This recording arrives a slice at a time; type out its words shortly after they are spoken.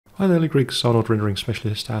Hi there, Griggs, Arnold Rendering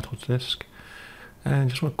Specialist at Autodesk,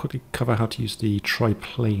 and just want to quickly cover how to use the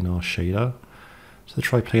triplanar shader. So the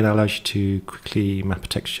triplanar allows you to quickly map a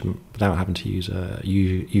texture without having to use a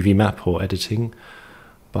UV map or editing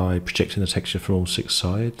by projecting the texture from all 6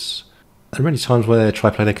 sides. There are many times where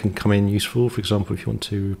triplanar can come in useful. For example, if you want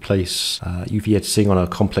to replace UV editing on a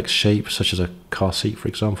complex shape, such as a car seat, for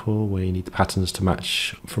example, where you need the patterns to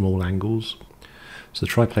match from all angles. So the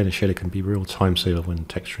triplanar shader can be a real time saver when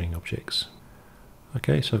texturing objects.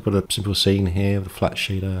 Okay, so I've got a simple scene here with a flat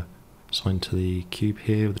shader assigned to the cube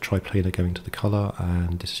here, with the triplanar going to the colour,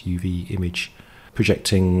 and this UV image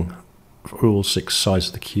projecting for all 6 sides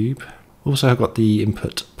of the cube. Also, I've got the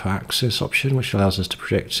input per axis option, which allows us to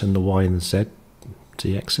project in the Y and Z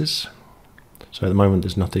axis. So at the moment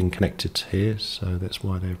there's nothing connected here, so that's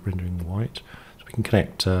why they're rendering white. So we can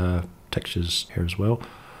connect textures here as well.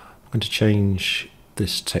 I'm going to change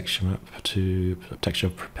this texture map to a texture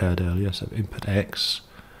I've prepared earlier, so input X.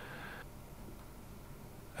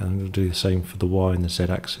 And I'm going to do the same for the Y and the Z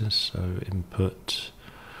axis, so input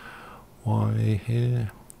Y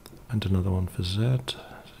here, and another one for Z.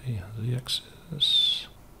 Z axis.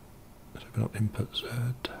 Let's open up input Z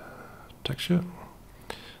texture.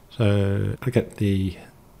 So I get the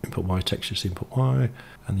input Y texture to input Y,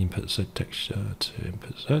 and the input Z texture to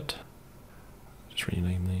input Z. Just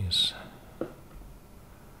rename these.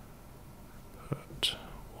 Input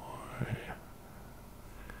Y,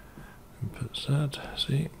 input Z.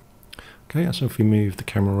 See. Okay, so if we move the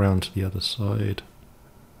camera around to the other side,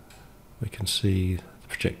 we can see the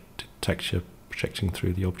projected texture projecting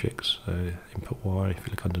through the objects. So input Y, if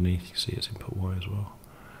you look underneath, you see it's input Y as well.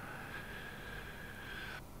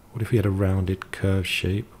 What if we had a rounded curved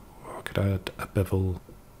shape? Or I could add a bevel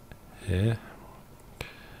here.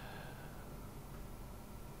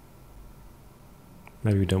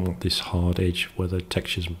 Maybe we don't want this hard edge where the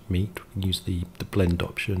textures meet. We can use the blend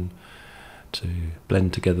option to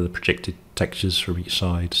blend together the projected textures from each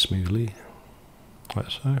side smoothly, like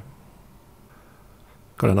so.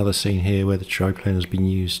 Got another scene here where the triplanar has been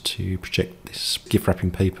used to project this gift wrapping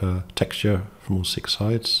paper texture from all 6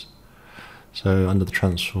 sides. So under the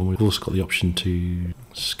transform, we've also got the option to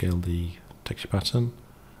scale the texture pattern.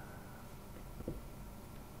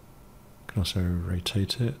 Can also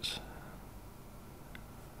rotate it.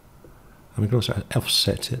 And we can also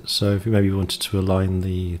offset it. So if we maybe wanted to align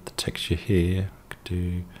the texture here, we could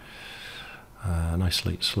do an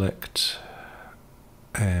isolate select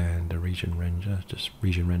and a region render,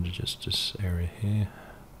 just this area here,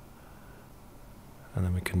 and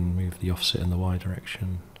then we can move the offset in the Y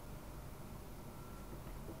direction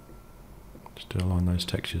just to align those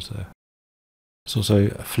textures there. There's also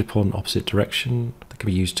a flip on opposite direction that can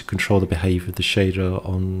be used to control the behaviour of the shader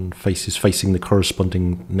on faces facing the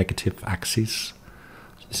corresponding negative axes.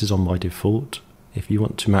 So this is on by default. If you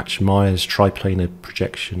want to match Maya's triplanar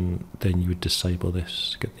projection, then you would disable this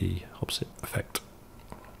to get the opposite effect.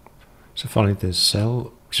 So finally there's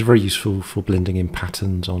cell, which is very useful for blending in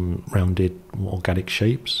patterns on rounded, more organic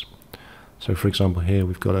shapes. So for example here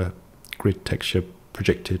we've got a grid texture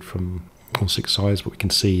projected from all 6 sides, but we can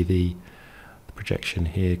see the projection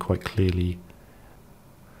here quite clearly.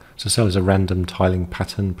 So cell is a random tiling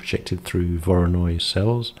pattern projected through Voronoi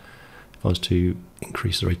cells. If I was to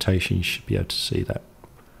increase the rotation, you should be able to see that,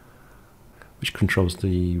 which controls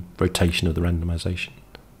the rotation of the randomization.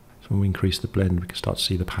 So when we increase the blend, we can start to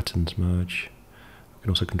see the patterns merge. We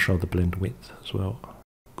can also control the blend width as well,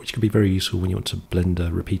 which can be very useful when you want to blend a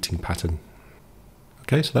repeating pattern.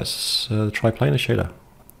 Okay, so that's the triplanar shader.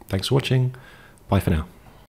 Thanks for watching. Bye for now.